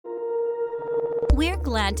We're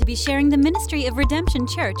glad to be sharing the ministry of Redemption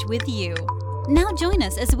Church with you. Now join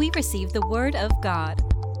us as we receive the Word of God.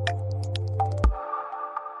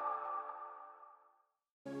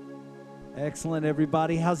 Excellent,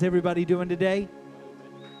 everybody. How's everybody doing today?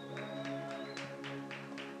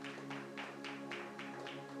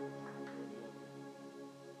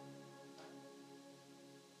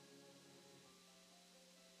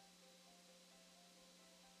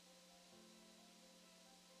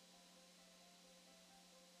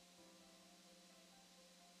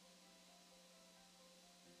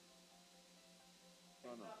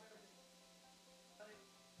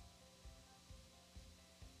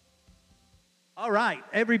 All right,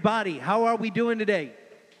 everybody, how are we doing today?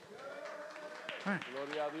 All right.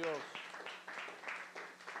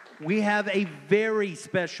 We have a very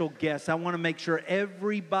special guest. I want to make sure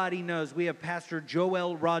everybody knows we have Pastor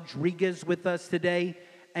Yoel Rodriguez with us today,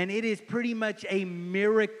 and it is pretty much a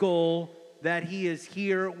miracle that he is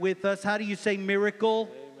here with us. How do you say miracle?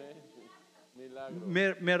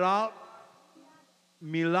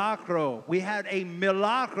 Milagro. We had a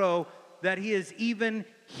milagro that he is even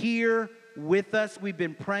here with us. We've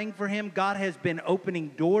been praying for him. God has been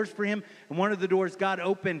opening doors for him. And one of the doors God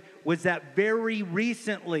opened was that very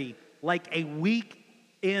recently, like a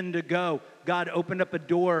weekend ago, God opened up a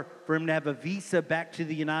door for him to have a visa back to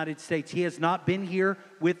the United States. He has not been here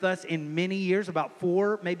with us in many years, about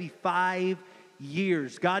 4, maybe 5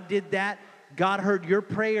 years. God did that. God heard your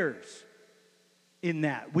prayers in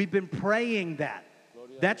that. We've been praying that.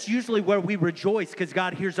 That's usually where we rejoice because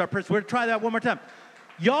God hears our prayers. We're going to try that one more time.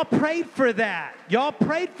 Y'all prayed for that. Y'all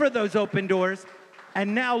prayed for those open doors.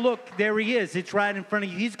 And now look, there he is. It's right in front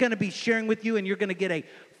of you. He's going to be sharing with you, and you're going to get a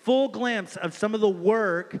full glimpse of some of the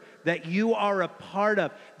work that you are a part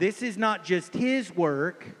of. This is not just his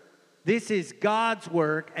work. This is God's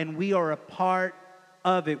work, and we are a part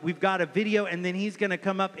of it. We've got a video, and then he's going to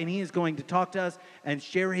come up, and he is going to talk to us and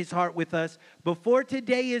share his heart with us. Before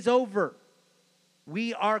today is over,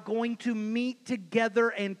 we are going to meet together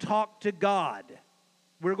and talk to God.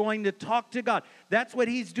 We're going to talk to God. That's what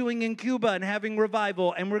he's doing in Cuba and having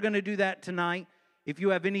revival, and we're going to do that tonight. If you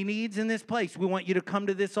have any needs in this place, we want you to come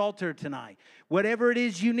to this altar tonight. Whatever it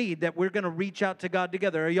is you need, that we're going to reach out to God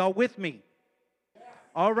together. Are y'all with me?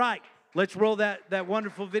 All right. Let's roll that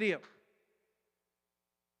wonderful video.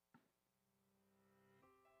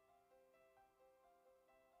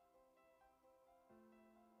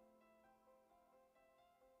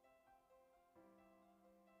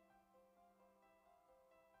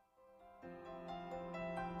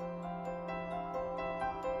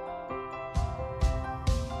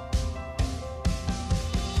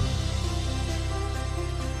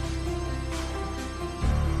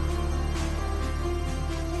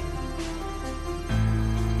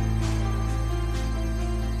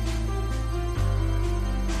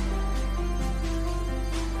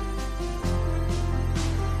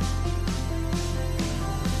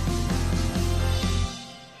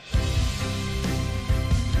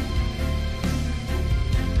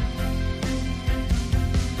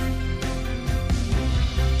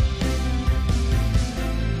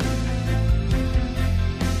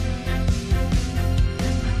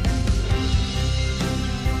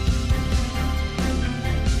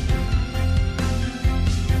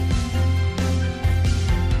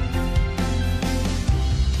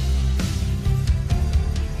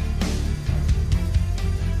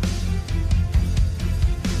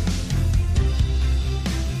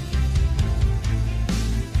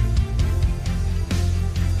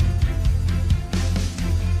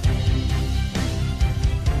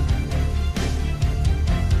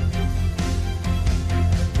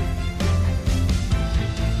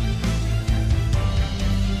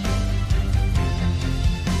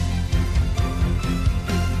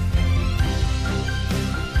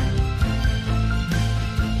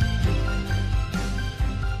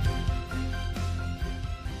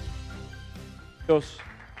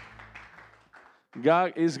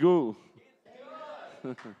 God is good.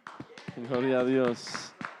 Gloria a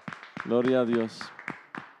Dios. Gloria a Dios.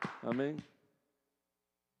 Amén.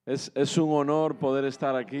 Es un honor poder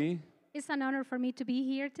estar aquí. It's an honor for me to be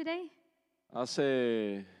here today.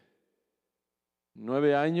 Hace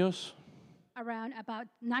 9 años Around about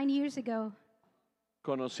 9 years ago,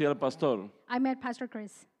 conocí al pastor I met Pastor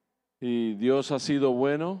Chris. y Dios ha sido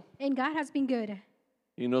bueno And God has been good.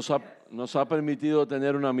 y nos ha permitido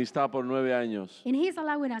tener una amistad por 9 años. And He's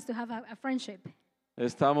allowing us to have a friendship.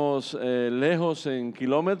 Estamos lejos en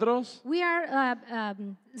kilómetros, We are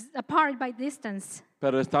apart by distance,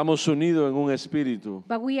 pero estamos unidos en un espíritu.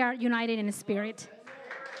 but we are united in spirit.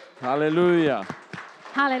 Aleluya.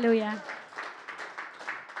 Hallelujah.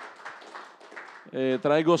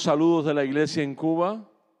 Traigo saludos de la iglesia en Cuba.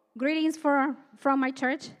 Greetings from my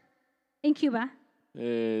church in Cuba.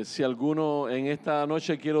 Si alguno en esta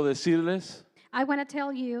noche quiero decirles I want to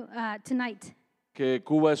tell you tonight que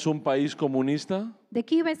Cuba es un país comunista. that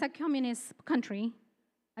Cuba is a communist country,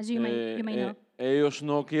 as you may know. Ellos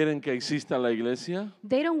no quieren que exista la iglesia.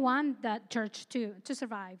 They don't want that church to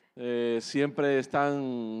survive. Siempre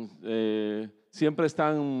están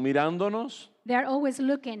mirándonos. They're always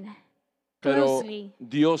looking Pero closely.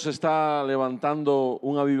 Dios está levantando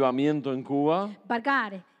un avivamiento en Cuba. But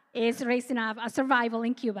God is raising up a survival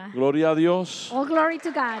in Cuba. Gloria a Dios. All glory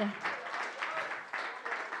to God.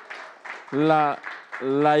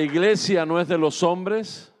 La iglesia no es de los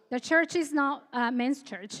hombres. The church is not a men's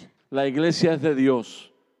church. La iglesia es de Dios.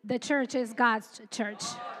 The church is God's church.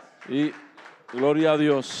 Y gloria a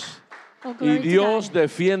Dios. All Y glory to Dios God.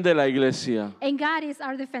 defiende la iglesia. And God is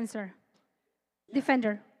our defender.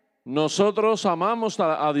 Nosotros amamos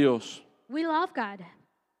a Dios. We love God.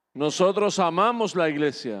 Nosotros amamos la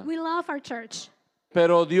iglesia. We love our church.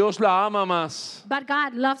 Pero Dios la ama más. But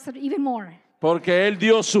God loves it even more. Porque Él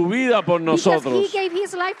dio su vida por Because He nosotros. gave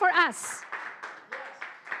His life for us.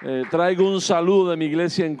 Traigo un saludo de mi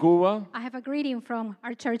iglesia en Cuba. I have a greeting from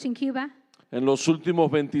our church in Cuba. En los últimos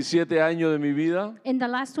 27 años de mi vida, In the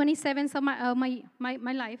last 27 of my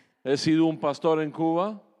life, he sido un pastor en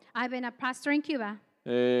Cuba. I've been a pastor in Cuba.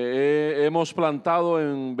 Hemos plantado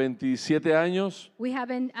en 27 años We have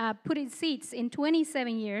been putting seeds in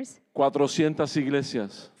 27 years, 400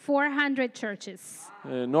 iglesias. 400 churches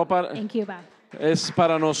in Cuba.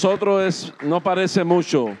 Para nosotros no parece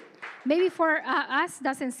mucho. Maybe for us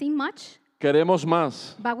doesn't seem much, Queremos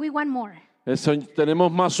más. but we want more.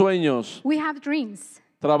 Tenemos más sueños. We have dreams.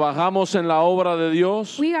 Trabajamos en la obra de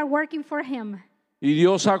Dios We are working for Him, y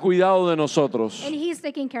Dios ha cuidado de nosotros. and He's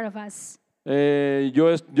taking care of us.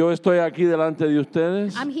 Yo estoy aquí delante de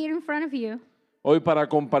ustedes I'm here in front of you hoy para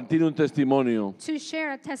compartir un testimonio. to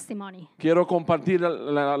share a testimony. Quiero compartir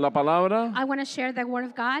la palabra, I want to share the Word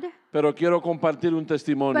of God, pero quiero compartir un but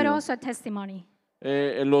testimonio. also a testimony.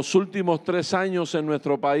 En los últimos 3 años en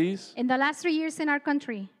nuestro país In the last 3 years in our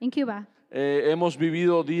country, in Cuba, hemos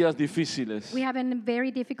vivido días difíciles. we have been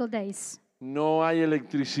very difficult days. No hay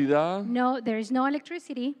electricidad, No, there is no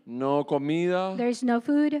electricity, no comida, there is no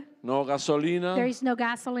food, no gasolina, there is no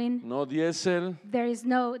gasoline, no diésel, there is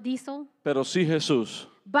no diesel, pero sí Jesús.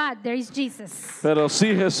 but there is Jesus. Pero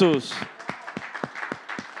sí Jesús.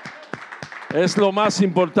 Es lo más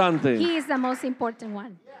importante. He is the most important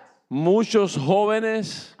one. Muchos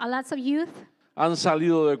jóvenes A lot of youth han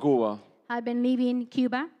salido de Cuba. have been leaving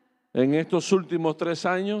Cuba En estos últimos 3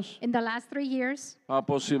 años, in the last 3 years.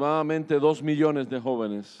 aproximadamente 2 millones de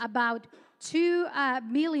jóvenes. About 2 2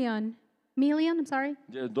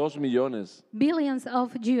 millones billions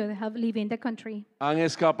of Jews have lived in the country. han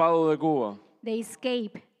escapado de Cuba. They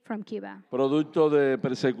escape from Cuba Producto de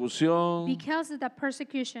persecución, because of the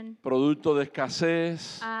persecution, producto de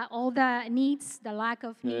escasez. all the needs, the lack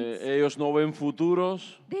of needs. Ellos no ven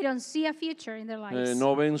futuros, They don't see a future in their lives.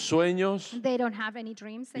 no ven sueños They don't have any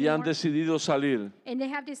dreams y han anymore. decidido salir. And they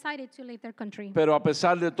have decided to leave their country. Pero a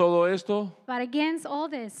pesar de todo esto, But against all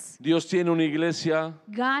this, Dios tiene una iglesia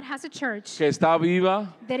God has a church que está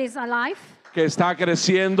viva, that is alive, que está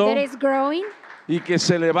creciendo that is growing, y que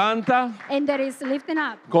se levanta and that is lifting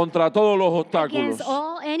up contra todos los obstáculos. against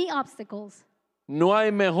any obstacles. No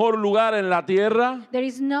hay mejor lugar en la tierra There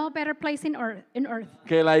is no better place in earth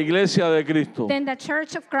que la iglesia de Cristo. than the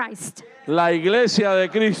church of Christ. La iglesia de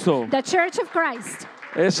Cristo The church of Christ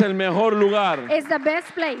es el mejor lugar. is the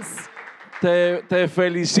best place. Te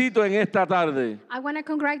felicito en esta tarde I want to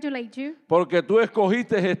congratulate you porque tú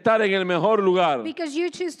escogiste estar en el mejor lugar. because you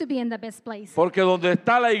choose to be in the best place. Porque donde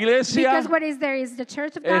está la iglesia Because where is there is the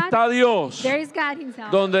church of God, está Dios. there is God Himself.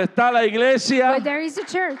 Donde está la iglesia Where there is the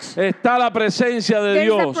church, está la presencia de there is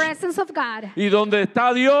the Dios. presence of God. Y donde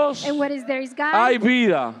está Dios And where is there is God, hay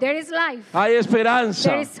vida, there is life, hay esperanza,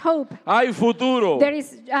 there is hope, hay futuro, there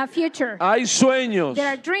is a future, hay sueños. there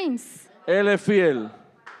are dreams. Él es fiel.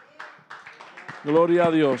 Gloria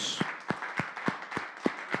a Dios.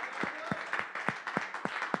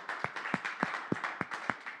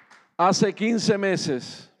 Hace 15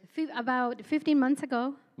 meses, About 15 months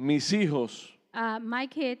ago, mis hijos, my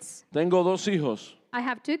kids, tengo 2 hijos. I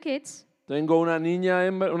have 2 kids. Tengo una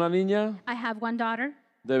niña I have one daughter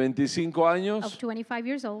de 25 of años 25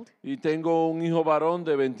 years old, y tengo un hijo varón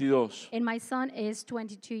de 22. and my son is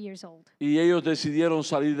 22 years old. Y ellos decidieron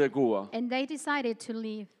salir de Cuba. And they decided to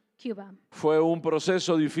leave Cuba. Fue un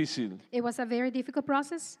proceso difícil. It was a very difficult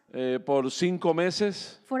process. Por 5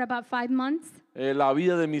 meses For about 5 months, La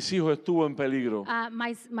vida de mis hijos estuvo en peligro.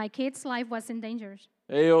 My kids' life was in danger.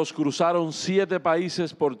 Ellos cruzaron 7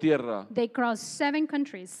 países por tierra They crossed 7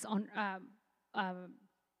 countries on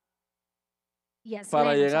para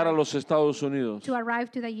land, llegar a sorry, los Estados Unidos. to arrive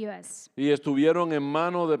to the U.S. Y estuvieron en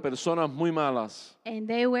manos de personas muy malas. And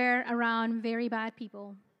they were around very bad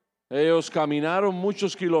people. Ellos caminaron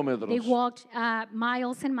muchos They kilómetros, walked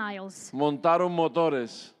miles and miles. montaron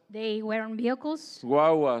motores, They were on vehicles,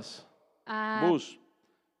 guaguas, bus,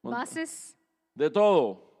 buses, de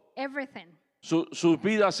todo. everything. Sus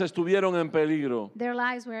vidas estuvieron en peligro. Their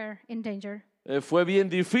lives were in danger. Fue bien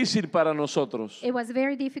difícil para nosotros It was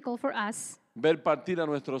very difficult for us ver partir a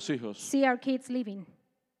nuestros hijos. to see our kids leaving.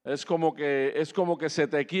 Es como que se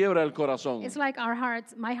te quiebra el corazón. It's like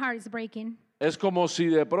my heart is breaking. Es como si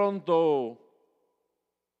de pronto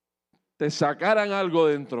te sacaran algo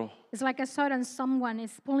dentro. It's like a sudden someone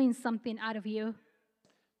is pulling something out of you.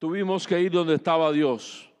 Tuvimos que ir donde estaba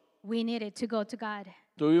Dios. We needed to go to God.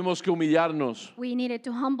 Tuvimos que humillarnos. We needed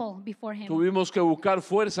to humble before Him. Tuvimos que buscar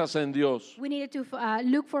fuerzas en Dios. We needed to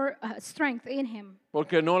look for strength in Him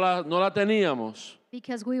Porque no la teníamos.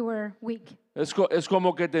 because we were weak. Es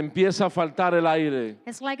como que te empieza a faltar el aire.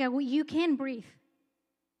 It's like you can't breathe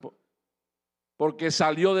Porque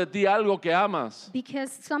salió de ti algo que amas.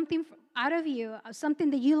 because something out of you, something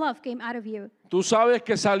that you love came out of you. Tú sabes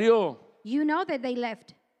que salió, You know that they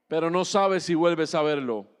left, pero no sabes si vuelves a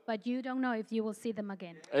verlo. but you don't know if you will see them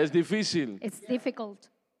again. Es difícil. It's difficult,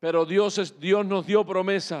 Pero Dios nos dio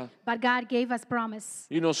promesa. but God gave us promise.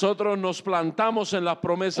 Y nosotros nos plantamos en las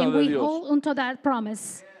promesas And de we Dios. hold onto that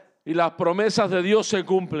promise. Y las promesas de Dios se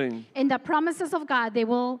cumplen. And the promises of God, they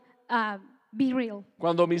will be real.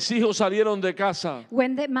 Cuando mis hijos salieron de casa,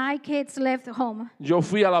 When my kids left home, yo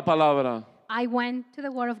fui a la palabra. I went to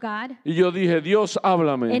the Word of God Y yo dije, Dios,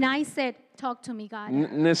 háblame. and I said, talk to me, God.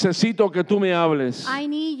 Necesito que tú me hables. I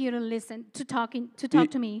need you to listen, to talk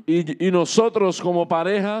to me. Y nosotros como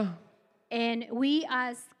pareja And we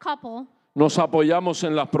as couple, nos apoyamos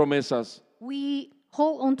en las promesas. we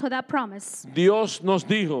hold on to that promise. Dios nos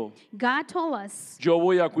dijo, God told us, yo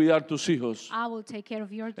voy a cuidar tus hijos. I will take care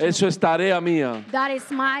of your Eso children. es tarea mía. That is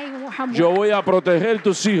my homework. Yo voy a proteger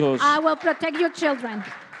tus hijos. I will protect your children.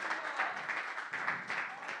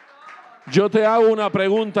 Yo te hago una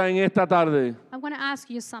pregunta en esta tarde. I want to ask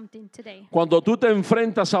you something today. Cuando tú te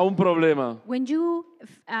enfrentas a un problema, When you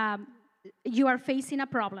are facing a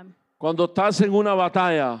problem, cuando estás en una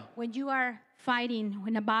batalla, when you are fighting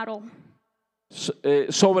in a battle,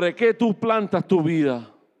 ¿sobre qué tú plantas tu vida?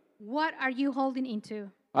 what are you holding into?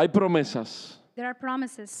 Hay promesas. There are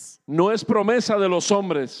promises. No es promesa de los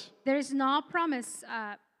hombres. There is no promise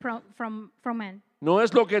from men. No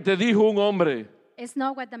es lo que te dijo un hombre. It's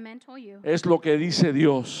not what the man told you. Es lo que dice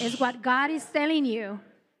Dios. It's what God is telling you.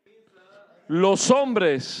 Los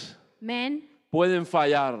hombres Men, pueden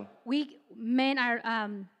fallar. men are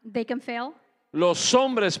they can fail. Los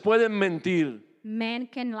hombres pueden mentir. Men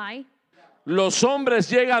can lie. Los hombres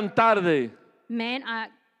llegan tarde Men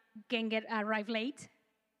can arrive late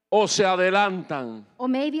o se adelantan. or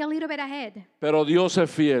maybe a little bit ahead. Pero Dios es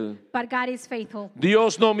fiel. But God is faithful.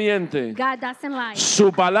 Dios no miente. God doesn't lie.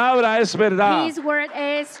 Su palabra es verdad. His word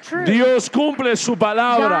is true. Dios cumple su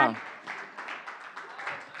palabra.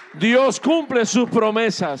 God- Dios cumple sus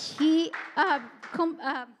promesas. He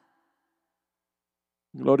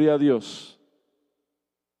Gloria a Dios.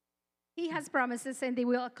 He has promises and they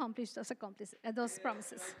will accomplish those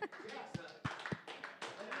promises.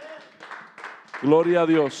 Gloria a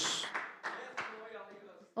Dios.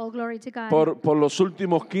 All glory to God. Por los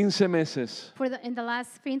últimos 15 meses In the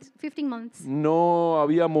last 15 months, no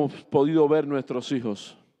habíamos podido ver nuestros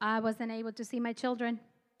hijos. I wasn't able to see my children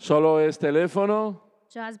Solo es teléfono.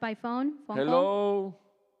 just by phone call. Hello.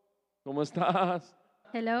 ¿Cómo estás?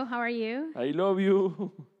 Hello, how are you? I love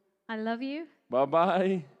you. I love you. Bye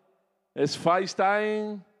bye. Es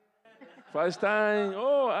FaceTime. FaceTime.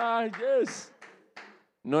 Oh, yes.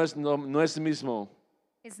 No es mismo.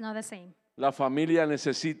 It's not the same. La familia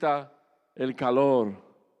necesita el calor,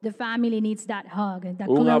 The family needs that hug, that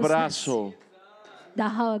un closeness, abrazo, the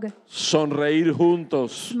hug, sonreír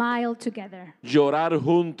juntos, smile together, llorar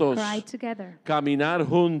juntos, cry together, caminar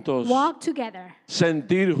juntos, walk together,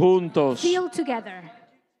 sentir juntos. feel together.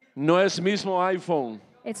 No es mismo iPhone,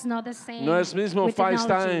 It's not the same. no es mismo with technology.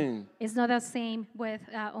 FaceTime. It's not the same with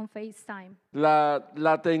on FaceTime. La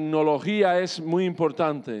tecnología es muy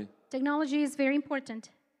importante, Technology is very important,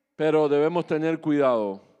 pero debemos tener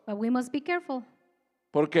cuidado, but we must be careful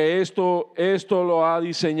porque esto lo ha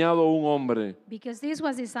diseñado un hombre. because this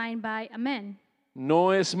was designed by a man.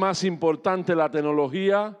 No es más importante la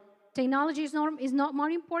tecnología Technology is not more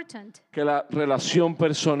important que la relación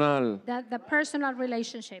personal. than the personal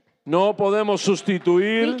relationship. No podemos We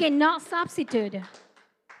sustituir. cannot substitute.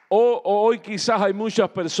 O hoy quizás hay muchas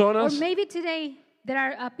Or personas maybe today there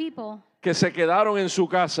are people que se quedaron en su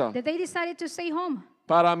casa that they decided to stay home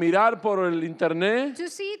para mirar por el internet to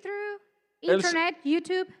see through El- internet,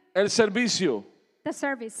 YouTube, el servicio. the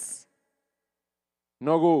service.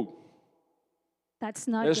 No Google. That's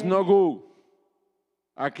not Es good. no Google.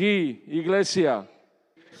 Aquí, iglesia,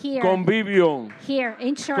 Here, convivio, here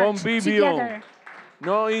in church, convivio. together.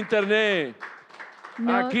 No internet.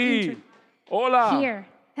 No Aquí. inter- Hola. Here.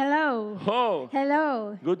 Hello. Oh,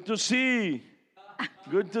 Hello. good to see.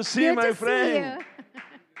 Good to see, Good my to friend. see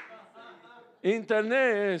you.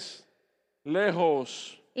 Internet es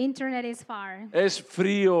lejos, Internet is far. es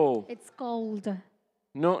frío, It's cold.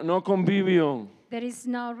 no convivio. There is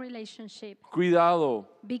no relationship. Cuidado,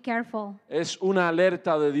 Be careful. es una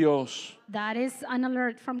alerta de Dios. That is an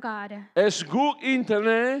alert from God. ¿Es good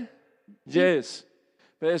internet? Yes.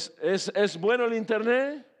 ¿Es bueno el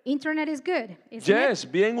internet? Internet is good, isn't Yes,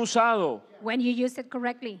 bien usado. it? When you use it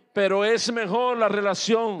correctly. Pero es mejor la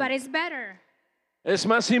relación. But it's better. Es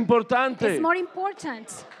más importante It's more important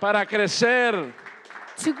para crecer.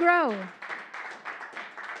 to grow.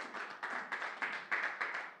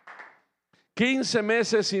 15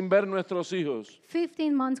 meses sin ver nuestros hijos.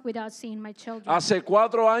 15 months without seeing my children. Hace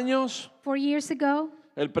 4 años, 4 years ago,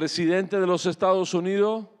 el presidente de los Estados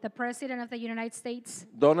Unidos, the President of the United States,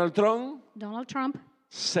 Donald Trump, Donald Trump,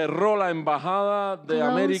 cerró la embajada de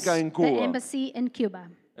closed América en the Cuba. embassy in Cuba.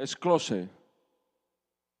 Es close,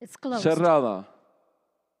 It's closed. cerrada.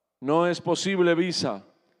 No es posible visa,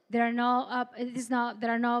 There are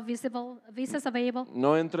no visas available.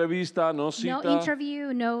 no entrevista, no No cita.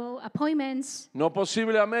 interview, no appointments. No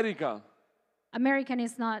posible América. American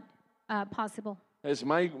is not possible. Es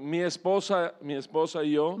mi esposa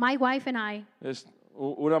y yo. My wife and I,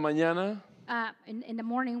 Una mañana in the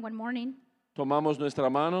morning, one morning, tomamos nuestra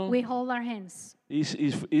mano we hold our hands y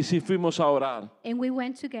si fuimos a orar. and we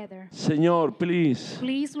went together. Señor, please,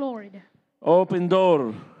 Please, Lord, open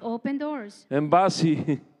door, open doors.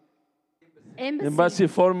 embassy Embassy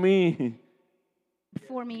for me.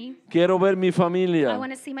 for me. Quiero ver mi I familia.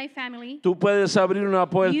 want to see my family. Tú puedes abrir una You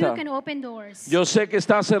puerta. can open doors. Yo sé que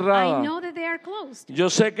está I cerrada. know that they are closed. Yo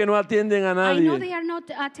sé que no atienden a I know they nadie. are not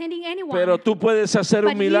attending anyone. Pero tú puedes hacer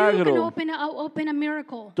but un you can milagro. open a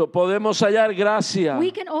miracle. Podemos hallar gracia. We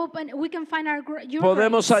can find your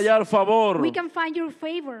Podemos grace. hallar favor. We can find your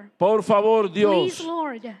favor. Por favor, Dios, Please,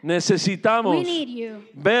 Lord. necesitamos We need you.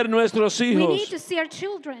 ver nuestros We need hijos, to see our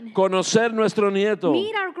children. conocer nuestro nieto.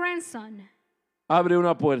 Meet our grandson. Abre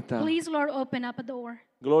una puerta. Please, Lord, open up a door.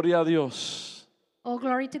 Gloria a Dios. Oh,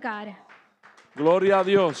 glory to God. Gloria a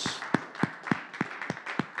Dios.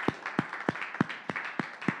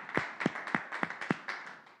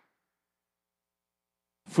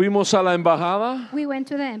 Fuimos a la embajada. We went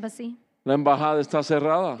to the embassy. La embajada está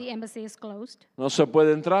cerrada. The embassy is closed. No se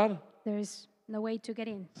puede entrar. There is no way to get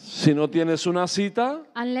in. Si no tienes una cita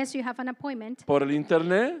Unless you have an appointment por el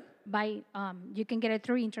internet, you can get it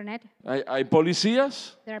through internet. hay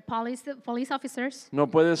policías, There are police officers. no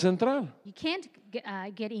puedes entrar. You can't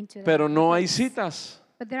get into that. Pero no hay citas.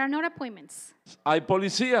 But there are not appointments. Hay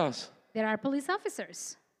policías. There are police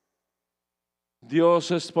officers. Dios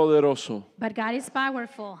es poderoso. But God is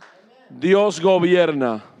powerful. Dios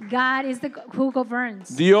gobierna. God is who governs.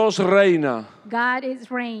 Dios reina. God is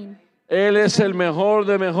reign. Él es el mejor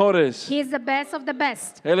de mejores. He is the best of the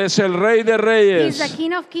best. Él es el rey de He is reyes the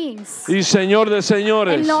King of kings y señor de and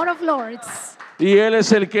señores. Lord of lords. Y Él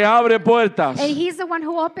es el que abre puertas. And He's the one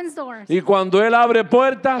who opens doors. Y cuando Él abre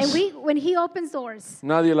puertas, And when He opens doors,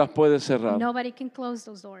 nadie las puede cerrar. nobody can close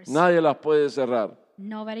those doors. Nadie las puede cerrar.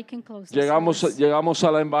 Nobody can close those doors. Llegamos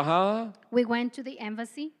a la embajada. We went to the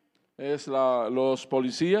embassy. Es los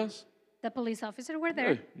policías. The police officers were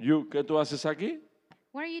there. Hey, ¿qué tú haces aquí?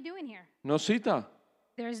 What are you doing here? No cita.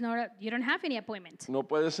 You don't have any appointment. No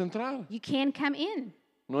puedes entrar. You can't come in.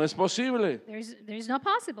 No es posible. There's no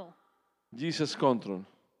possible. Jesus control.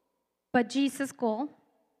 But Jesus called.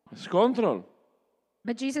 Es control.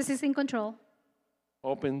 But Jesus is in control.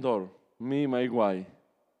 Open door. Me, my wife.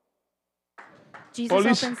 Jesus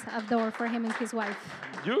Police. opens a door for him and his wife.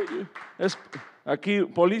 Es aquí,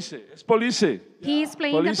 police. Es police. He is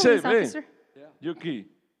playing Police, the police ven. officer. You aquí.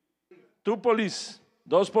 Tú police.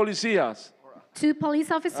 Dos policías. Two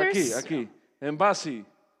police officers Aquí. Embassy.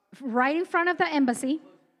 right in front of the embassy,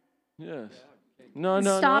 Yes. No.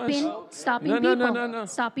 stopping No, people. no.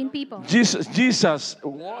 Stopping people. Jesus.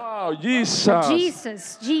 Wow,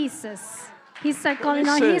 Jesus. Jesus. He's calling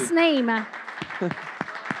on Police. his name.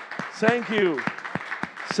 Thank you.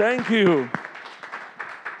 Thank you.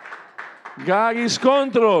 God is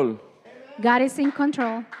control. God is in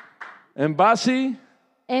control. Embassy.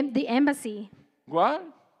 The embassy. What?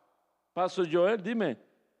 Pastor Joel, dime.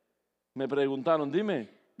 Me preguntaron, dime.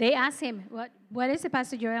 They asked him, what is it,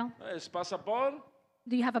 Pastor Yoel? ¿Es passport?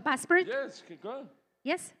 Do you have a passport? Yes. ¿Qué cosa?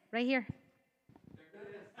 Yes, right here.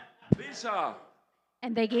 Visa.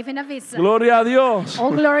 And they gave him a visa. Gloria a Dios.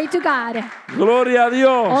 All glory to God. Gloria a All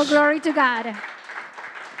Dios. glory to God.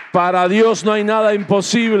 Para Dios no hay nada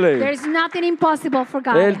imposible. There's nothing impossible for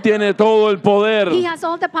God. Él tiene todo el poder. He has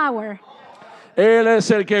all the power. Él es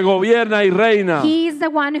el que gobierna y reina. He is the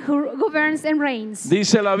one who governs and reigns.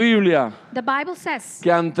 Dice la Biblia The Bible says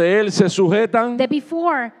que ante Él se sujetan that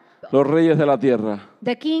before los reyes de la tierra.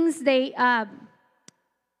 the kings, they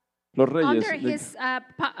Los reyes.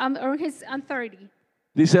 under his authority.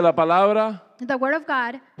 Dice la palabra, The word of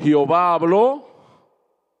God, Jehová habló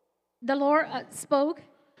the Lord spoke,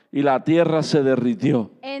 y la tierra se derritió.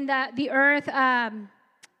 and the earth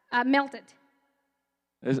melted.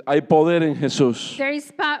 Hay poder en Jesús. There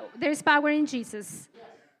is power in Jesus.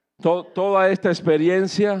 Toda esta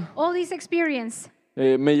experiencia All this experience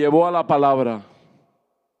me llevó a la palabra.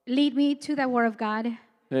 lead me to the word of God.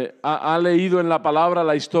 ¿Ha leído en la palabra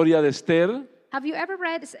la historia de Esther? Have you ever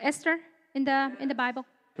read Esther in the Bible?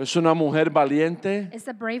 Es una mujer valiente, It's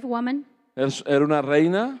a brave woman. era una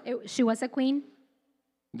reina. She was a queen.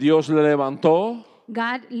 Dios le levantó,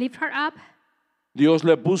 God lifted her up, Dios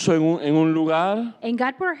le puso en un lugar and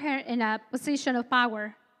God put her in a position of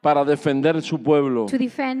power para defender su pueblo, to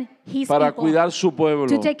defend his para people, cuidar su pueblo,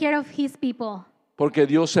 to take care of his people, porque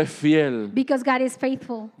Dios es fiel, because God is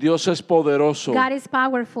faithful. Dios es poderoso. God is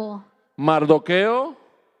powerful. Mardoqueo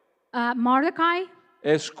Mordecai,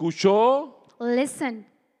 escuchó listen.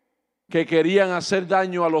 que querían hacer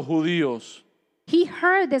daño a los judíos, He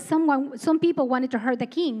heard that some people wanted to hurt the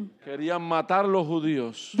king. querían matar a los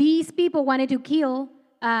judíos. These people wanted to kill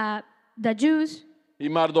the Jews. Y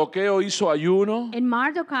Mardoqueo hizo ayuno, And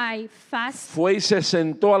Mordecai fasted. fue y se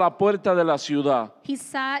sentó a la puerta de la ciudad, He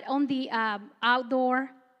sat on the outdoor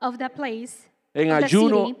of the place, en of the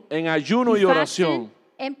ayuno, city. en ayuno He y fasted oración.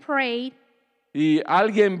 and prayed. Y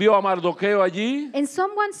alguien vio a Mardoqueo allí And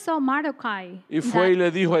someone saw Mordecai y fue y le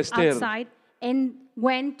dijo a Esther. outside and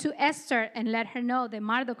went to Esther and let her know that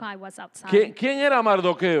Mordecai was outside. ¿Quién era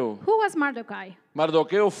Mardoqueo? Who was Mordecai?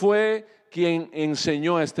 Mardoqueo fue quien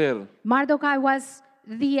enseñó a Esther. Mordecai was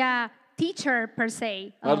the teacher per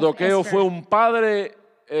se. Of Mardoqueo Esther. fue un padre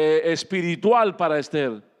espiritual para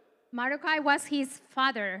Esther. Mordecai was his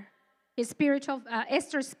father, his spiritual,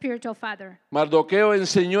 Esther's spiritual father. Mardoqueo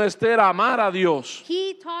enseñó a Esther a amar a Dios.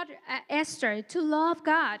 He taught Esther to love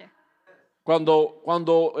God.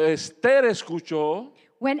 Cuando Esther escuchó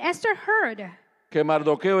When Esther heard que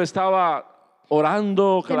Mardoqueo estaba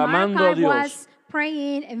orando, that clamando a Mordecai Dios, was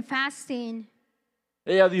praying and fasting,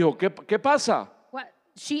 ella dijo, ¿qué pasa?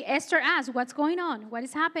 Esther asked, what's going on? What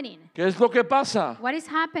is happening? ¿Qué es lo que pasa? What is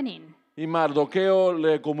happening? Y Mardoqueo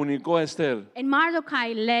le comunicó a Esther. And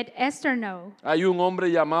Mordecai let Esther know Hay un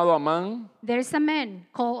hombre llamado Amán there's a man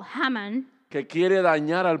called Haman que quiere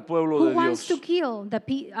dañar al pueblo who de wants to Dios. kill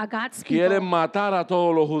God's Quiere people. matar a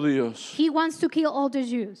todos los judíos. He wants to kill all the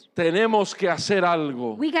Jews. Tenemos que hacer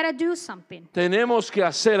algo. We got to do something. Tenemos que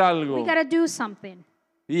hacer algo. We got to do something.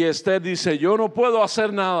 Y Esther dice, yo no puedo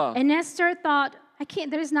hacer nada. And Esther thought,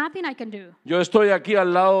 there's nothing I can do. Yo estoy aquí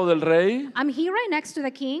al lado del rey, I'm here right next to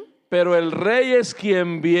the king, pero el rey es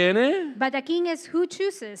quien viene but the king is who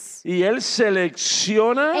chooses. y él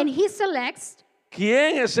selecciona And he selects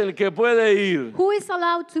quién es el que puede ir. who is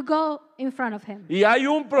allowed to go in front of him. Y hay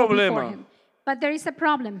un Before problema. him. But there is a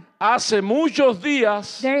problem. Hace muchos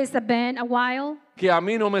días There is been a while que a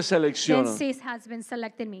mí no me that seleccionan. Sis has been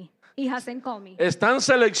selecting me. He hasn't called me. Están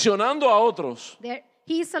seleccionando a otros,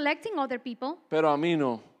 He is selecting other people, pero a mí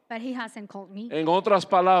no. but he hasn't called me. En otras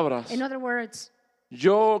palabras, In other words,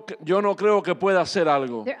 yo no creo que pueda hacer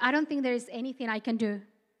algo. I don't think there is anything I can do.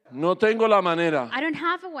 No tengo la manera, I don't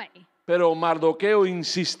have a way. pero Mardoqueo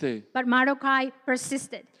insiste, But Mordecai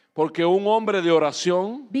persisted. porque un hombre de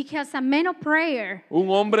oración, Because a man of prayer, un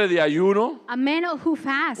hombre de ayuno, a man who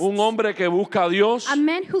fasts, un hombre que busca a Dios, a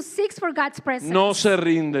man who seeks for God's presence, no se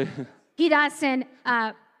rinde. he doesn't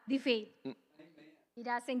defeat. He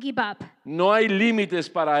doesn't give up. No hay límites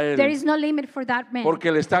para There él, is no limit for that man.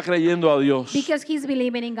 porque le está creyendo a Dios. Because he's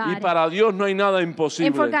believing in Y God. para Dios no hay nada And for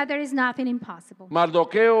imposible. God there is nothing impossible.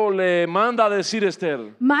 Mardoqueo le manda a decir a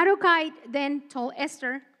Esther, Mordecai then told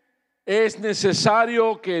Esther, es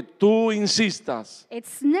necesario que tú insistas.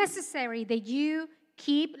 it's necessary that you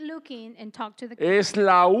keep looking and talk to the king. Es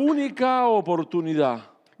la única oportunidad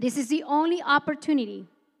This is the only opportunity.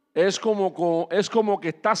 Es como que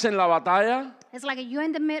estás en la batalla It's like you're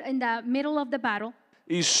in the middle of the battle,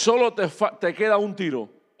 y solo te queda un tiro.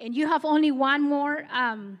 and you have only one more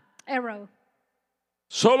arrow,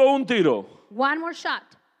 Solo un tiro. one more shot.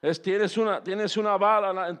 Tienes una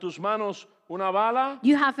bala en tus manos, una bala.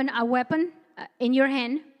 You have a weapon in your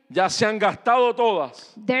hand. Ya se han gastado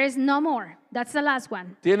todas. There is no more. That's the last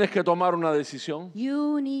one. Tienes que tomar una decisión.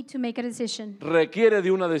 You need to make a decision. Requiere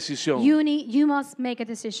de una decisión. You must make a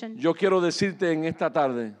decision. Yo quiero decirte en esta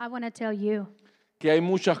tarde I want to tell you, que hay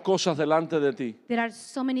muchas cosas delante de ti there are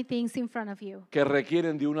so many things in front of you que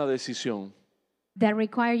requieren de una decisión. that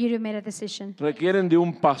require you to make a decision. Requieren de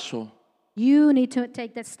un paso. You need to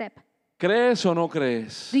take that step. ¿Crees o no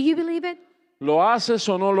crees? Do you believe it? ¿Lo haces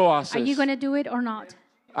o no lo Are you haces? going to do it or not?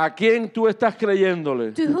 ¿A quién tú estás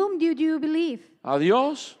creyéndole? To whom do you believe? ¿A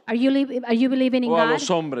Dios Are you believing in o a God? los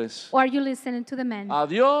hombres? Or are you listening to the men? ¿A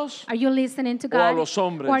Dios Are you listening to o a God? los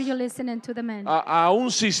hombres? Or are you listening to the men? ¿A un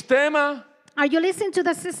sistema Are you listening to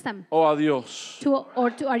the system? o a Dios?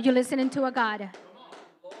 Are you listening to a God?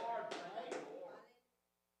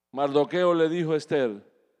 Mardoqueo le dijo a Esther,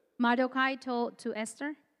 Mordecai told to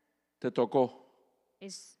Esther, te tocó.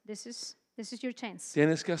 this is your chance.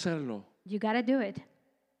 Tienes que hacerlo. You got to do it.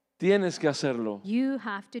 Tienes que hacerlo. You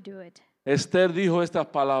have to do it. Esther dijo estas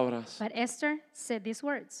palabras. But Esther said these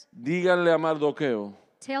words. Díganle a Mardoqueo,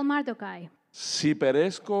 Tell Mordecai, si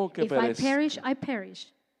perezco, que if I perezca. perish, I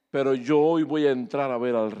perish. Pero yo hoy voy a entrar a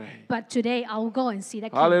ver al rey. But today I will go and see the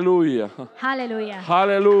king. Aleluya. Hallelujah.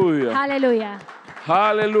 Aleluya. Hallelujah.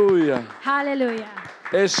 Aleluya. Hallelujah.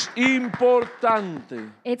 Es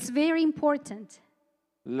importante It's very important,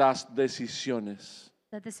 las decisiones.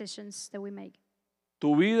 the decisions that we make.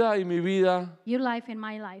 Tu vida y mi vida Your life and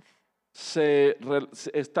my life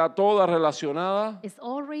está toda relacionada is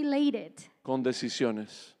all related con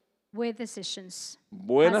decisiones. with decisions.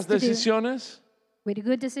 Buenas Has to do decisiones, with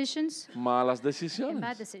good decisions malas and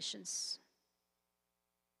bad decisiones. decisions.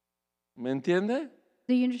 ¿Me entiende?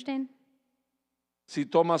 Do you understand? Si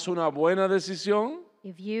tomas una buena decisión,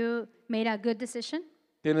 If you made a good decision,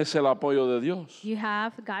 tienes el apoyo de Dios. you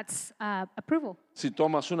have God's approval. Si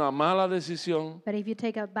tomas una mala decisión, But if you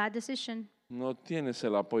take a bad decision, no tienes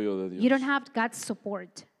el apoyo de you don't Dios. have God's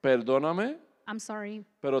support. Perdóname, I'm sorry,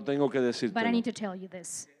 pero tengo que but I need decirte. to tell you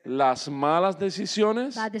this. Las malas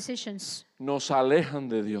decisiones Bad decisions, nos alejan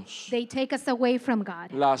de Dios. they take us away from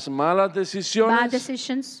God. Las malas Bad decisiones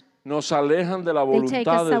decisions, nos alejan de la they take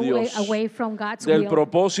voluntad us de away, Dios, away from God's del will,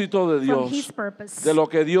 propósito de from His Dios, purpose, de lo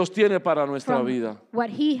que Dios tiene para nuestra from vida. what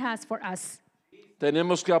He has for us.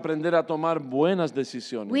 Tenemos que aprender a tomar buenas We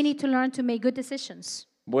decisiones. need to learn to make good decisions.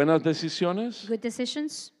 Buenas decisiones Good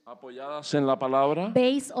decisions apoyadas en la palabra,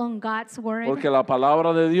 based on God's word. porque la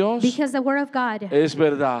palabra de Dios Because the word of God, es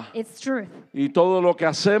verdad. it's truth. Y todo lo que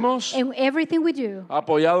hacemos And everything we do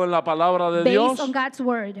apoyado en la palabra de based Dios on God's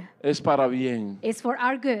word es para bien. is for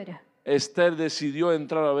our good. Esther decidió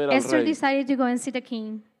entrar a ver al Esther rey. decided to go and see the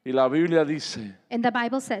king. Y la Biblia dice And the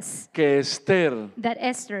Bible says que Esther that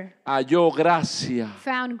Esther halló gracia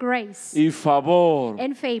found grace y favor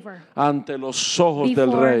and favor ante los ojos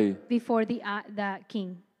del rey. before the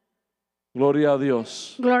king. Gloria a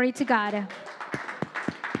Dios. Glory to God.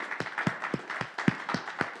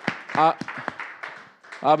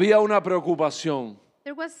 Había una preocupación.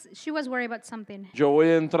 She was worried about something. Yo voy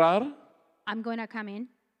a entrar, I'm going to come in,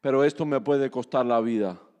 pero esto me puede costar la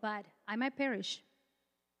vida. but I might perish.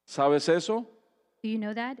 ¿Sabes eso? Do you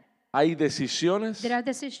know that? Hay decisiones There are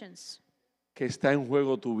decisions que está en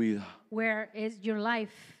juego tu vida. where is your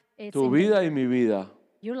life. It's Tu in vida danger. y mi vida.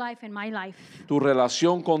 Your life and my life. Tu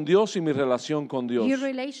relación con Dios y mi relación con Dios. Your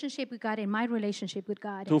relationship with God and my relationship with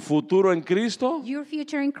God. Tu futuro en Cristo, Your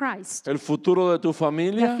future in Christ. el futuro de tu The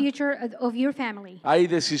familia. future of your family. Hay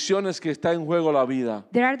decisiones que está en juego la vida.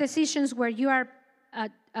 There are decisions where you are,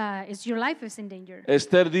 your life is in danger.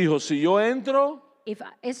 Esther dijo, si yo entro, If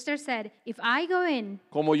Esther said, if I go in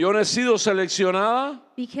como yo no he sido seleccionada,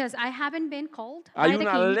 because I haven't been called hay by the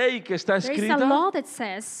una king, ley que está there is a escrita law that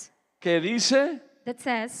says que dice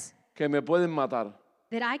que me pueden matar,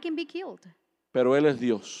 that I can be killed. pero Él es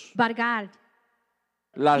Dios. But God,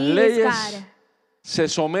 Las He is leyes God. se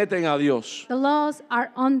someten a Dios. The laws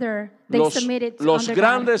are they Los submitted los under God.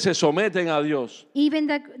 grandes se someten a Dios. Even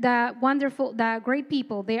the wonderful, the great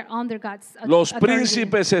people, they are under God's Los authority.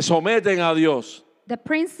 príncipes se someten a Dios. The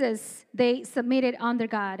princes, they submitted under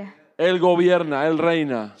God. Él gobierna, Él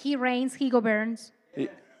reina. He reigns, He governs.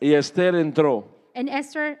 Y Esther entró. And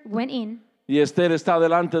Esther went in, Y Esther está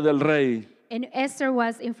delante del rey. and Esther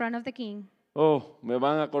was in front of the king. Oh, me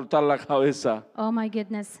van a cortar la cabeza. Oh my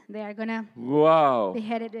goodness, they are gonna Wow.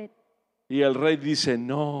 beheaded it. Y el rey dice,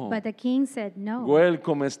 no. But the king said, no.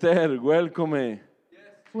 Welcome, Esther, welcome.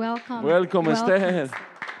 Welcome. Welcome, Esther.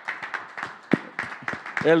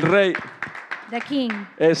 El rey, The king.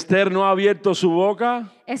 Esther no ha abierto su boca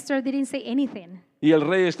Esther didn't say anything. y el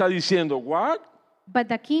rey está diciendo, what? But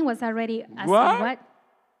the king was already asking, What?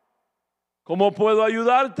 ¿Cómo puedo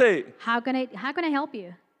ayudarte? How can I help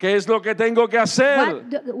you? ¿Qué es lo que tengo que hacer?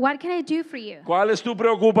 What can I do for you? ¿Cuál es tu What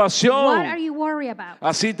preocupación? are you worried about?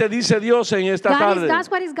 Así te dice Dios en esta tarde. That's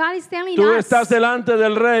what God is telling Tú us. estás delante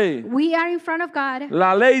del rey. We are in front of God.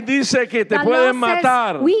 La ley dice que te The pueden law says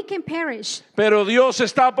matar, we can perish. pero Dios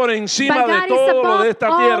está por encima But de God is todo lo above de esta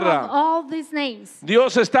all tierra. of all these names.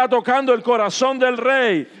 Dios está tocando el corazón del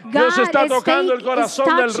rey. Dios God está is tocando el is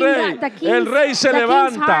corazón del touching rey. the king's- El rey se the king's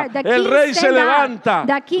levanta. heart. The El king rey se stand up. levanta.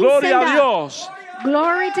 The king Gloria stand a up. Dios.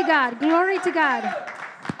 Glory to God. Glory to God.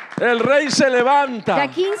 El rey se The levanta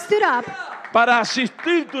king stood up para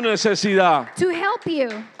asistir tu necesidad. to help you.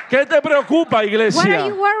 ¿Qué te preocupa, What are iglesia?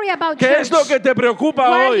 you worried about, ¿Qué church? es lo que te preocupa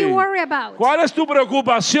What are hoy? you worried about? ¿Cuál es tu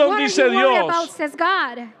preocupación? What are Dice you worried about, Dios. says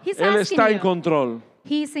God. He's Él asking está you. en control.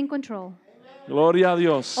 He's in control. Gloria a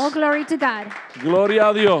Dios. Oh, glory to God. Gloria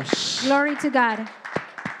a Dios. Glory to God.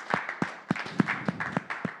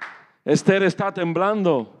 Esther está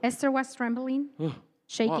temblando, Esther was trembling,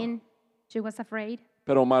 shaking. She was afraid.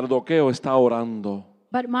 pero Mardoqueo está orando.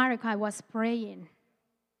 But Mordecai was praying.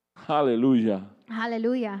 Aleluya.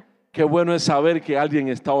 Hallelujah. Qué bueno es saber que alguien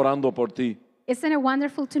está orando por ti. Isn't it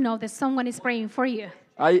wonderful to know that someone is praying for you?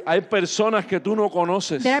 Hay personas que tú no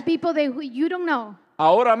conoces. There are people that you don't know.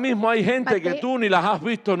 Ahora mismo hay gente But que they- tú ni las has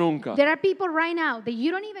visto nunca. There are people right now that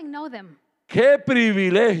you don't even know them. Qué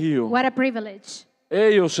privilegio. What a privilege.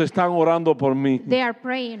 Ellos están orando por mí. They are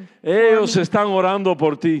praying Ellos for me. están orando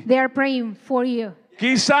por ti. They are praying for you.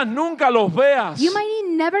 Quizás nunca los veas. You might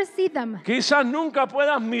never see them. Quizás nunca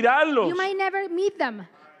puedas mirarlos. You might never meet them.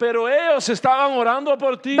 Pero ellos estaban orando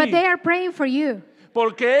por ti. But they are praying for you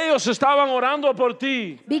Porque ellos estaban orando por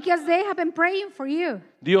ti. because they have been praying for you.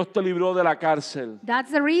 Dios te libró de la cárcel. That's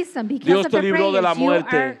the reason. Because Dios of te the libró de la prayers,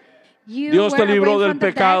 muerte. you Dios te were libró away del from the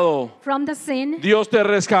pecado. death, from the sin. Dios te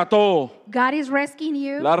rescató. God is rescuing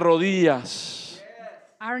you. Las rodillas.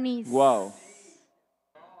 Our knees. Wow.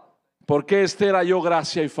 ¿Por qué Esther halló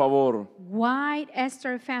gracia y favor? Why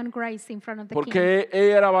Esther found grace in front of the king? ¿Porque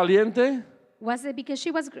ella era valiente? Was it because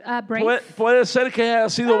she was brave? Puede ser que haya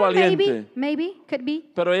sido valiente, Maybe, could be.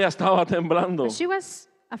 pero ella estaba temblando. But she was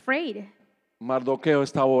afraid. Mardoqueo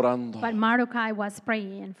estaba orando. But Mordecai was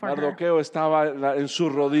praying for her. Mardoqueo estaba en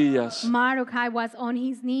sus rodillas. Mordecai was on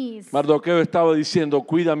his knees. Mardoqueo estaba diciendo,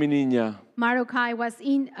 cuida a mi niña, Mordecai was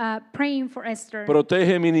praying for Esther.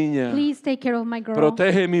 protege a mi niña, Please take care of my girl.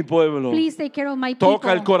 protege mi pueblo, Please take care of my people.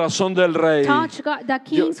 toca el corazón del rey. Touch the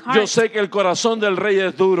Yo, king's heart. yo sé que el corazón del rey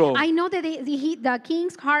es duro. I know that the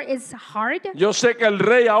king's heart is hard. Yo sé que el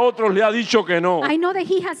rey a otros le ha dicho que no. I know that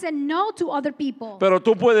he has said no to other people. Pero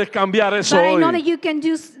tú puedes cambiar eso But I know that hoy. you can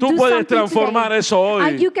do Tú puedes transformar today. eso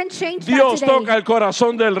hoy. You can change Dios that today. toca el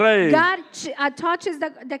corazón del rey. God touches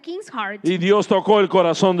the king's heart. Y Dios tocó el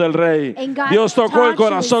corazón del rey. And God Dios tocó el touches-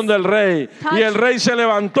 corazón del rey. Y el rey se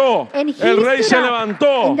levantó. And he El rey stood se up.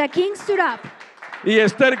 levantó. And the king stood up. Y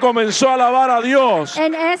Esther comenzó a alabar a Dios.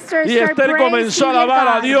 And Esther Y started Esther comenzó a praising alabar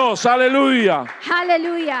a God. Dios. Aleluya.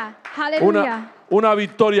 Hallelujah. Hallelujah. Una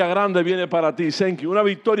victoria grande viene para ti. Thank you. Una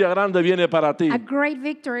victoria grande viene para ti. A great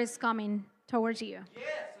victory is coming towards you.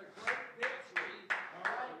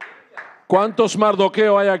 ¿Cuántos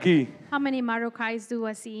Mardoqueo hay aquí? How many Mordecais do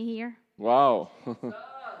I see here? Wow.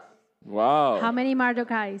 Wow. How many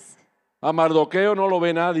Mordecais? A Mardoqueo no lo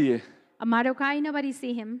ve nadie. A Mordecai, nobody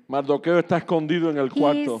see him. Mardoqueo está escondido en el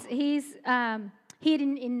cuarto. He's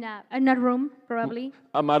hidden in a room, probably.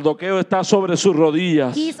 A Mardoqueo está sobre sus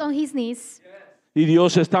rodillas. He's on his knees. Y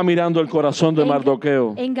Dios está mirando el corazón de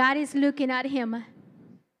Mardoqueo. And God is looking at him.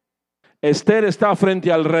 Esther está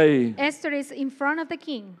frente al rey. Esther is in front of the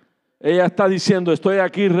king. Ella está diciendo, estoy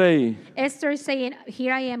aquí, rey. Esther is saying,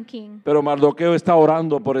 here I am, king. Pero Mardoqueo está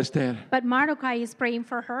orando por Esther. But Mordecai is praying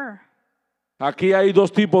for her. Aquí hay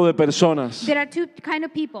dos tipos de personas. There are two kind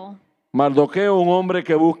of people. Mardoqueo, un hombre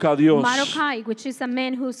que busca a Dios. Mordecai, which is a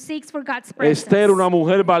man who seeks for God's presence. Esther, una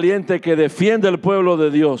mujer valiente que defiende el pueblo de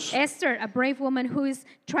Dios. Esther, a brave woman who is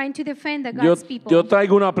trying to defend the Yo God's people.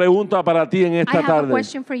 traigo una pregunta para ti en I esta have a tarde.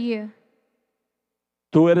 question for you.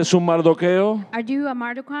 ¿Tú eres un Mardoqueo Are you a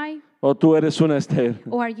Mordecai o tú eres una Esther?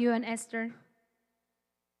 or are you an Esther?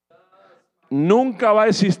 Nunca va a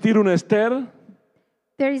existir una Esther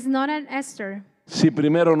There is not an Esther si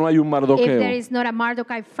primero no hay un if there Mardoqueo. is not a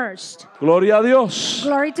Mardochai first. Gloria a Dios.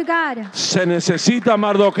 Glory to God. Se necesita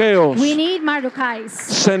Mardoqueos. We need Mardochais.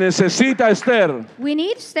 Se necesita Esther. We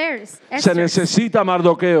need Esthers. Se necesita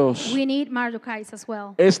Mardoqueos. We need Mardochais as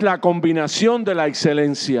well. Es la combinación de la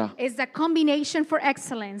excelencia. It's the combination for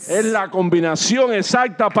excellence. Es la combinación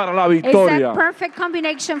exacta para la It's victoria. a perfect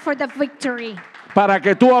combination for the victory. Para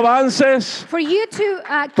que tú avances, For you to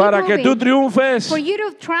keep para que tú moving. triunfes, For you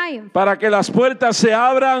to triumph. para que las puertas se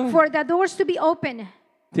abran, For the doors to be open.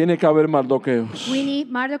 tiene que haber Mardoqueos. We need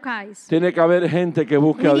Mardochais. Tiene que haber gente que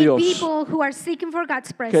busque We a need Dios, people who are seeking for God's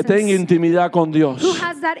que presence. tenga intimidad con Who Dios,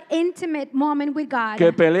 has that intimate moment with God.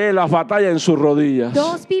 que pelee las batallas en sus rodillas.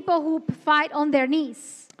 Those people who fight on their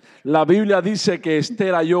knees. La Biblia dice que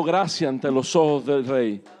Esther halló gracia ante los ojos del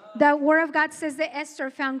rey. The word of God says that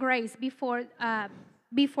Esther found grace before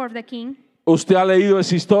the king. ¿Usted ha leído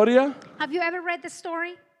esa historia? Have you ever read the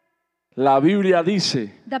story? La Biblia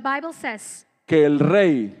dice The Bible says que el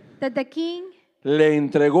rey that the king le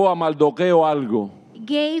entregó a Mardoqueo algo.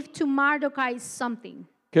 gave to Mardochai something.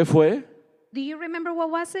 ¿Qué fue? Do you remember what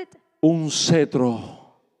was it? Un cetro.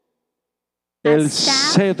 A El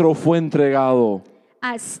staff? cetro fue entregado.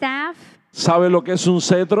 A staff. ¿Sabe lo que es un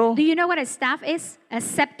cetro? Do you know what a staff is? A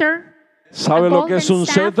scepter? ¿Sabe lo que golden es un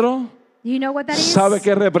staff? cetro? Do you know what that is? ¿Sabe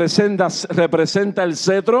qué representa el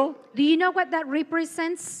cetro? Do you know what that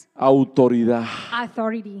represents? Autoridad.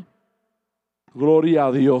 Authority. Gloria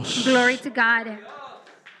a Dios. Glory to God.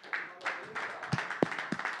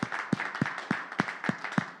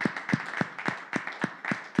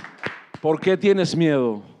 ¿Por qué tienes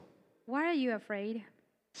miedo? Why are you afraid?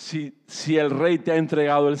 Si el rey te ha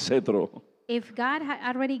entregado el cetro, If God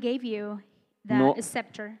already gave you that No.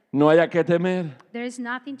 scepter, no haya que temer. there is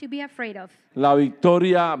nothing to be afraid of. La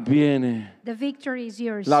victoria viene. The victory is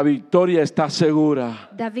yours. La victoria está segura.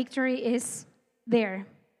 The victory is there.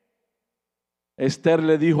 Esther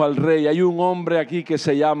le dijo al rey, hay un hombre aquí que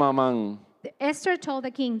se llama Amán. Esther told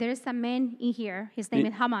the king, there is a man in here, his name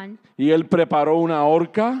is Haman, Y él preparó una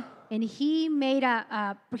horca and he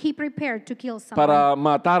prepared to kill someone, para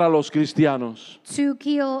matar a los cristianos. to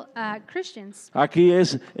kill Christians. Aquí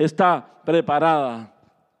está preparada.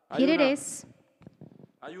 Here it is.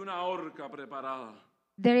 Hay una horca preparada.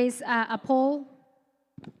 There is a pole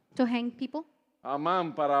to hang people.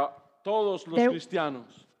 Amán para todos los There- cristianos.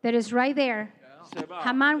 That is right there. Se va.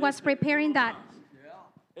 Haman was preparing that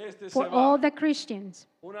Este for se va. all the Christians.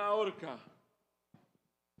 Una horca.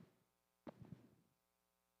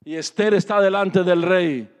 Y Esther está delante del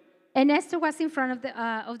rey. And Esther was in front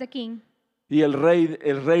of the king. Y el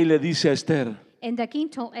rey le dice a Esther, And the king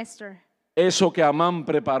told Esther, eso que Amán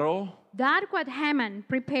preparó that what Haman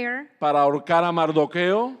prepared para ahorcar a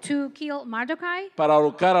Mardoqueo, to kill Mardochai, para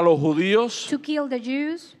ahorcar a los judíos, to kill the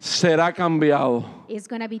Jews, será cambiado. is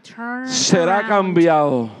going to be turned Será around.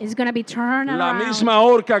 cambiado. It's going to be turned La around. misma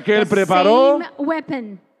horca que él The preparó, same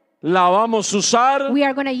weapon, la vamos a usar we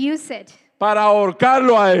are going to use it para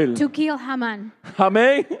ahorcarlo a él. to kill Haman.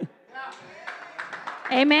 Amén.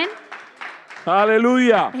 Amen.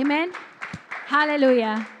 Aleluya. Amen.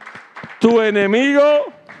 Hallelujah. Tu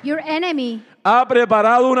enemigo Your enemy ha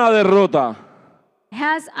preparado una derrota,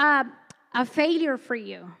 has a failure for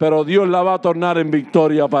you. pero Dios la va a tornar en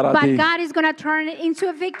victoria para But ti. God is going to turn it into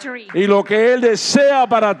a victory. Y lo que Él desea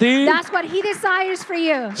para ti That's what He desires for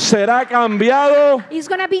you. será cambiado It's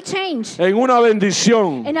going to be changed en una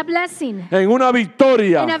bendición, in a blessing, en una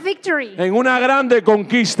victoria, in a victory, en una grande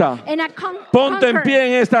conquista. in a Ponte en pie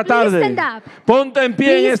en esta Please tarde. stand up. Ponte en pie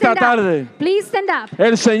en Please esta stand tarde. up. Please stand up.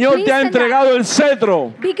 El Señor Please te ha stand entregado el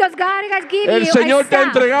cetro. Because God has given El you Señor a te ha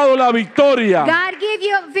staff. entregado la victoria. God gave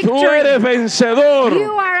you a Tú eres victory. vencedor.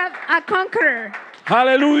 You are a conqueror.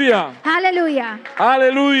 Aleluya. Hallelujah.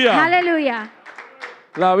 Aleluya. Hallelujah.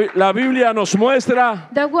 La Biblia nos muestra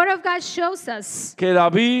The Word of God shows us que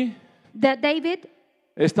David that David,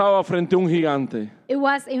 estaba frente a un gigante. it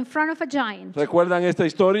was in front of a giant. ¿Recuerdan esta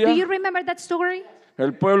historia? Do you remember that story?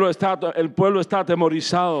 El pueblo está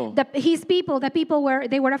atemorizado. His people, the people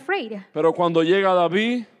they were afraid. Pero cuando llega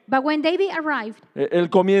David, But when David arrived, él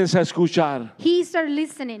comienza a escuchar he started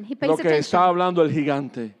listening. He pays lo que está attention hablando el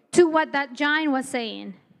gigante. to what that giant was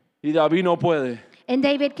saying. Y David no puede. And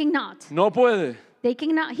David cannot. No puede. He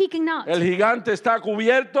cannot. El gigante está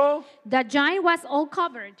cubierto. The giant was all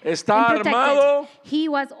covered. Está and protected. armado. He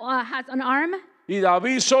has an arm. Y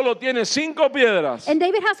David solo tiene 5 piedras And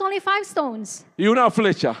David has only 5 stones y una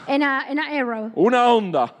flecha, and an arrow. una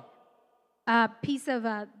onda. A piece of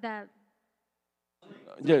the...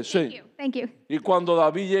 Yes, sí. Thank you. Y cuando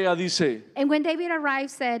David llega dice, And when David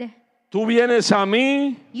arrived, said, Tú vienes a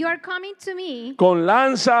mí You are coming to me con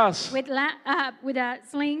lanzas, with a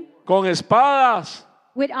sling, con espadas,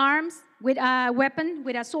 with arms, with a weapon,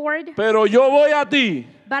 with a sword. pero yo voy a ti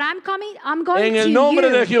But I'm going en to el nombre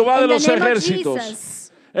you de Jehová de in the los name of ejércitos,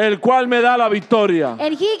 Jesus. el cual me da la victoria.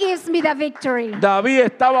 And he gives me the victory. David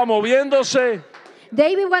estaba moviéndose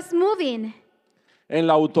David was moving en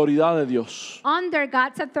la autoridad de Dios, under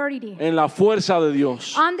God's authority, en la fuerza de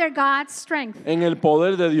Dios, under God's strength, en el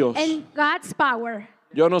poder de Dios. and God's power.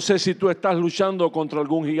 Yo no sé si tú estás luchando contra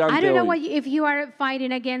algún I gigante don't know hoy. if you are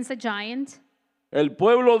fighting against a giant. El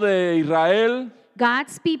pueblo de Israel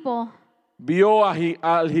God's people vio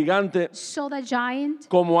al gigante saw the giant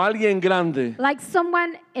como alguien grande like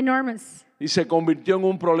someone enormous, y se convirtió en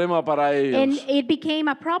un problema para and ellos. it became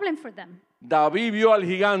a problem for them. David vio al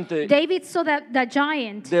gigante David saw the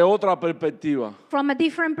giant de otra perspectiva. from a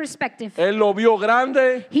different perspective. Él lo vio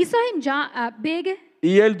grande He saw him big,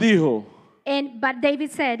 y él dijo, but David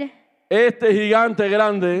said, este gigante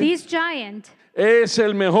grande this giant es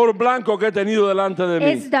el mejor blanco que he tenido delante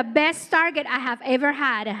de is mí. the best target I have ever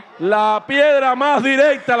had. La piedra más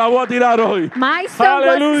directa la voy a tirar hoy. My stone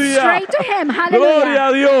was Aleluya. straight to him. Gloria a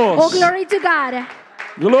Hallelujah. Dios. Oh, glory to God.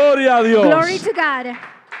 Gloria a Dios. Glory to God.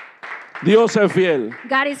 Dios es fiel.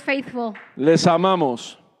 God is faithful. Les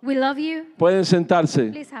amamos. We love you. Pueden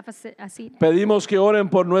sentarse. Please have a seat. Pedimos que oren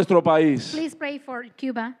por nuestro país. Please pray for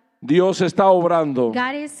Cuba. Dios está obrando.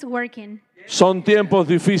 God is working, Son tiempos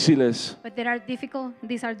difíciles. but these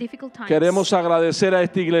are difficult times. Queremos agradecer a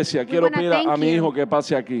esta iglesia. Quiero wanna pedir a thank mi you. hijo que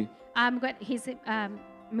pase aquí. He's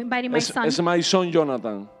inviting my son. Es my son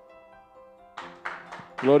Jonathan.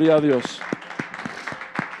 Gloria a Dios.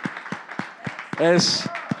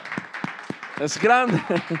 Es grande.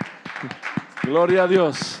 Gloria a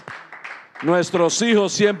Dios. Nuestros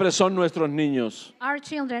hijos siempre son nuestros niños. Our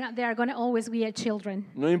children, they are going to always be our children.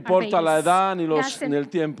 No our importa la babies. edad, ni Doesn't- el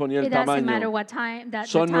tiempo, ni el It doesn't matter tamaño. what time,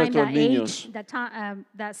 Son the nuestros time, niños. the age,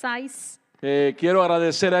 the size. Quiero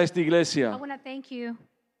agradecer a esta I iglesia. want to thank you.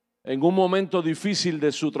 En un momento difícil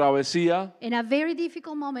de su travesía, In a very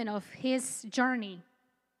difficult moment of his journey,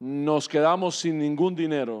 nos quedamos sin ningún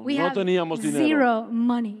dinero. we No have teníamos dinero. zero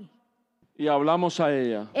money. Y hablamos a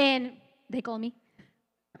ella. And they call me,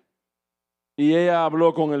 Y ella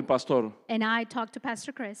habló con el pastor. and I talked to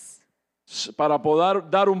Pastor Chris Para poder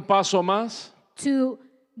dar un paso más, to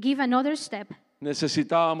give another step.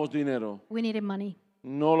 necesitábamos dinero. We needed money.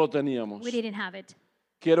 No lo teníamos. We didn't have it.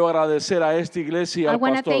 Quiero agradecer a esta iglesia y I al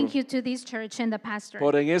want to pastor thank you to this church and the pastor.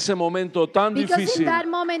 por en ese momento tan Because in difícil that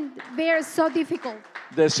moment, they are so difficult.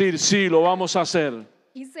 decir sí, lo vamos a hacer.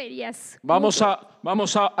 He said, yes, Vamos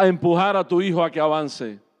a empujar a tu hijo a que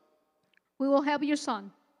avance. we will help your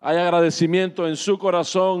son. Hay agradecimiento en su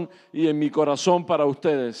corazón y en mi corazón para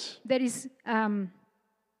ustedes. There is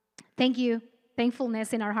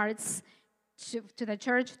thankfulness in our hearts to the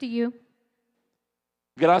church, to you.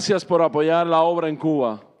 Gracias por apoyar la obra en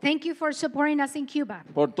Cuba, Thank you for supporting us in Cuba.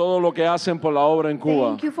 por todo lo que hacen por la obra en Cuba.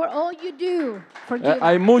 Thank you for all you do for Cuba.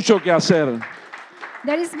 Hay mucho que hacer.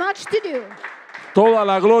 There is much to do. Toda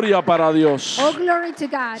la gloria para Dios. Oh, glory to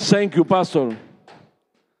God. Thank you, pastor.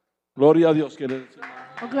 Gloria a Dios.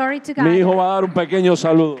 Oh, glory to Mi hijo God. va a dar un pequeño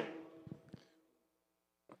saludo.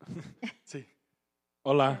 Sí.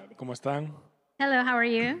 Hola, ¿cómo están? Hello, how are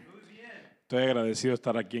you? Estoy agradecido de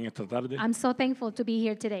estar aquí en esta tarde. I'm so thankful to be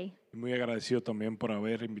here today. Y muy agradecido también por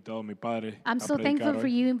haber invitado a mi padre I'm a so predicar thankful for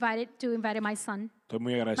hoy. you invited my son. Estoy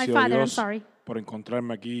muy My agradecido a father, I'm Dios sorry. por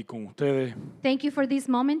encontrarme aquí con ustedes. Thank you for this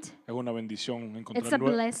moment Es una bendición It's a encontrar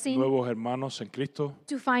blessing. nuevos hermanos en Cristo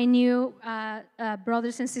to find new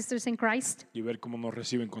brothers and sisters in Christ y ver cómo nos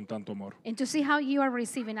reciben con tanto amor. and to see how you are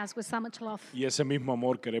receiving us with so much love. Y ese mismo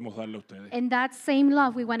amor queremos darle a ustedes. And that same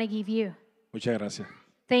love we want to give you. Muchas gracias.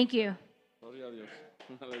 Thank you. Gloria a Dios.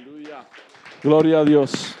 Aleluya. Gloria a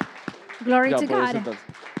Dios. Glory Ya to puede God. sentarse.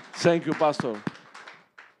 Thank you, pastor.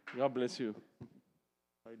 God bless you.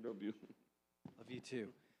 I love you. Love you too.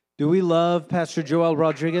 Do we love Pastor Yoel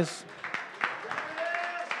Rodriguez?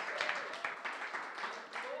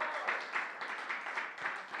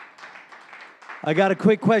 I got a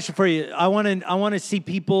quick question for you. I want to see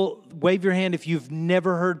people wave your hand if you've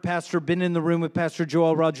never heard Pastor, been in the room with Pastor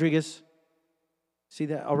Yoel Rodriguez. See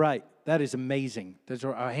that? All right. That is amazing. Those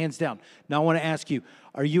are hands down. Now I want to ask you,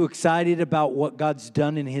 are you excited about what God's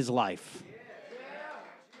done in his life?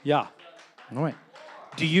 Yeah. All right.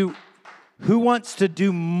 Who wants to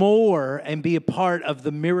do more and be a part of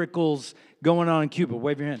the miracles going on in Cuba?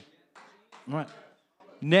 Wave your hand. All right.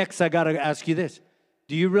 Next, I got to ask you this.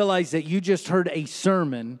 Do you realize that you just heard a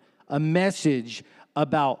sermon, a message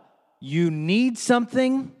about you need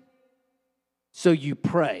something, so you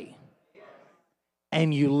pray?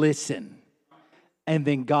 and you listen. And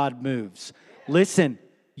then God moves. Listen,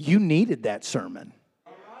 you needed that sermon.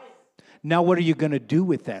 Now what are you going to do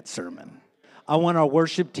with that sermon? I want our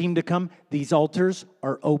worship team to come. These altars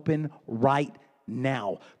are open right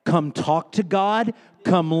now. Come talk to God.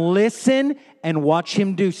 Come listen and watch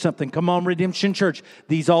Him do something. Come on, Redemption Church.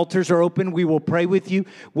 These altars are open. We will pray with you.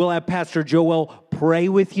 We'll have Pastor Yoel pray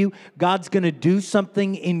with you. God's going to do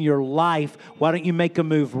something in your life. Why don't you make a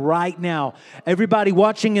move right now? Everybody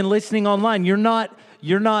watching and listening online, you're not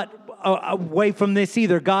away from this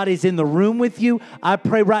either. God is in the room with you. I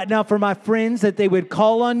pray right now for my friends that they would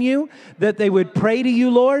call on you, that they would pray to you,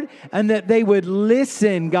 Lord, and that they would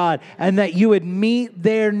listen, God, and that you would meet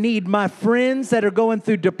their need. My friends that are going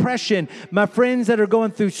through depression, my friends that are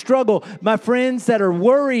going through struggle, my friends that are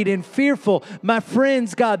worried and fearful, my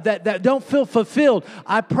friends, God, that don't feel fulfilled,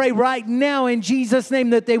 I pray right now in Jesus' name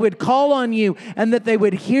that they would call on you and that they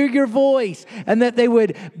would hear your voice and that they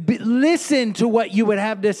would listen to what you would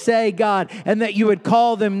have to say, God, and that you would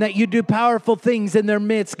call them, that you do powerful things in their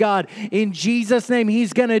midst, God. In Jesus' name,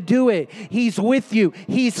 He's going to do it. He's with you.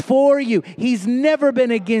 He's for you. He's never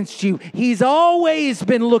been against you. He's always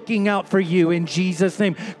been looking out for you in Jesus'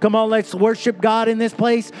 name. Come on, let's worship God in this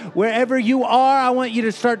place. Wherever you are, I want you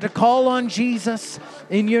to start to call on Jesus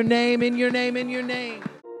in your name, in your name, in your name.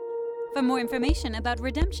 For more information about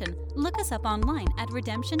redemption, look us up online at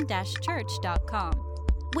redemption-church.com.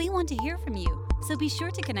 We want to hear from you, so be sure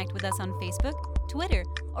to connect with us on Facebook, Twitter,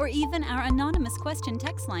 or even our anonymous question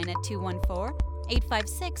text line at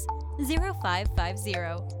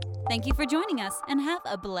 214-856-0550. Thank you for joining us and have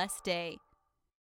a blessed day.